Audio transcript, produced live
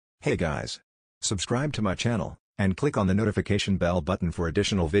Hey guys! Subscribe to my channel, and click on the notification bell button for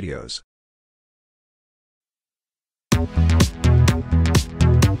additional videos.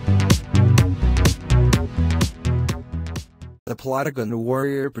 The Polygon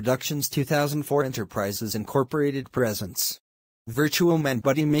Warrior Productions 2004 Enterprises Incorporated presents Virtual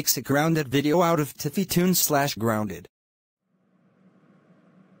Manbuddy makes a grounded video out of Tiffy Toons /grounded.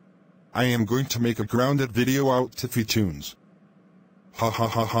 I am going to make a grounded video out Tiffy Toons. Ha ha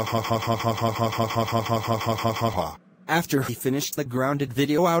ha ha ha ha ha ha ha ha ha ha ha ha ha ha ha ha. After he finished the grounded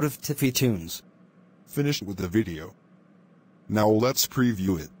video out of Tiffy Toons. Finished with the video. Now let's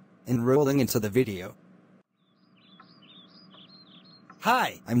preview it. Enrolling into the video.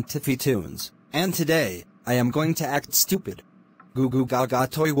 Hi, I'm Tiffy Toons, and today, I am going to act stupid. Gugu gaga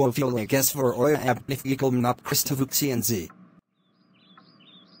toy wofio guess for oya abnifikal mnop Christovuxi and Z.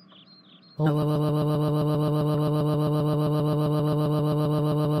 Hello.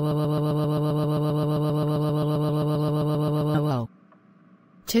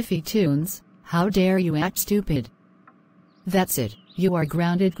 Tiffy Toons, how dare you act stupid? That's it, you are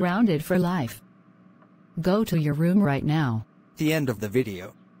grounded for life. Go to your room right now. The end of the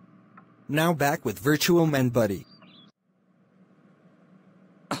video. Now back with Virtual Manbuddy.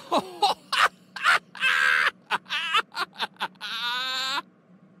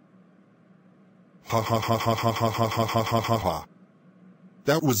 Ha ha ha ha ha ha ha ha ha ha ha ha.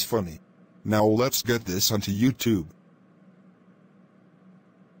 That was funny. Now let's get this onto YouTube.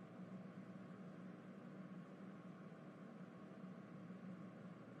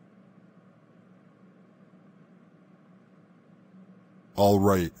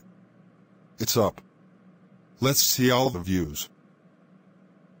 Alright. It's up. Let's see all the views.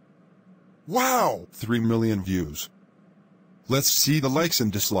 Wow! 3 million views. Let's see the likes and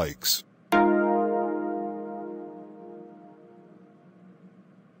dislikes.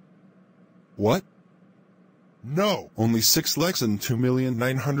 What? No! Only 6 likes and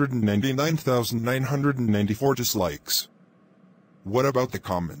 2,999,994 dislikes. What about the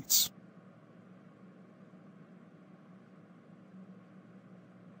comments?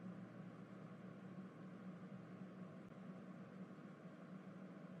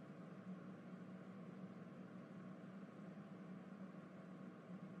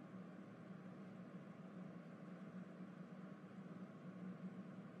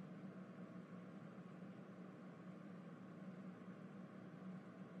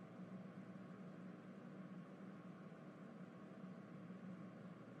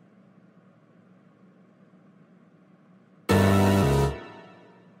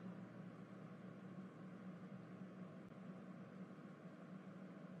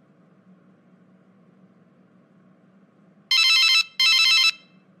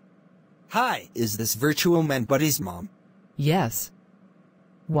 Hi, is this Virtual Manbuddy's mom? Yes.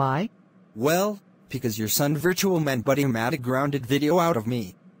 Why? Well, because your son Virtual Manbuddy made a grounded video out of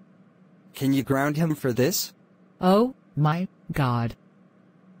me. Can you ground him for this? Oh, my God.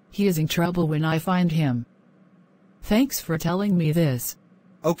 He is in trouble when I find him. Thanks for telling me this.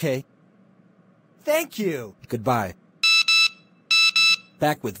 Okay. Thank you! Goodbye.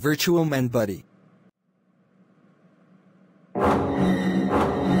 Back with Virtual Manbuddy.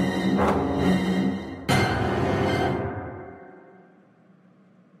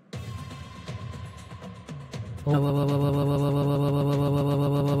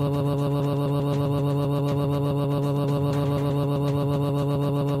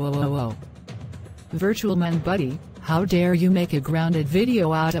 Hello. Virtual Manbuddy, how dare you make a grounded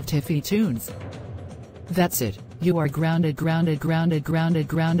video out of Tiffy Toons? That's it, you are grounded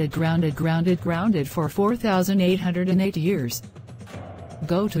for 4,808 years.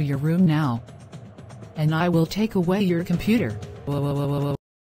 Go to your room now. And I will take away your computer.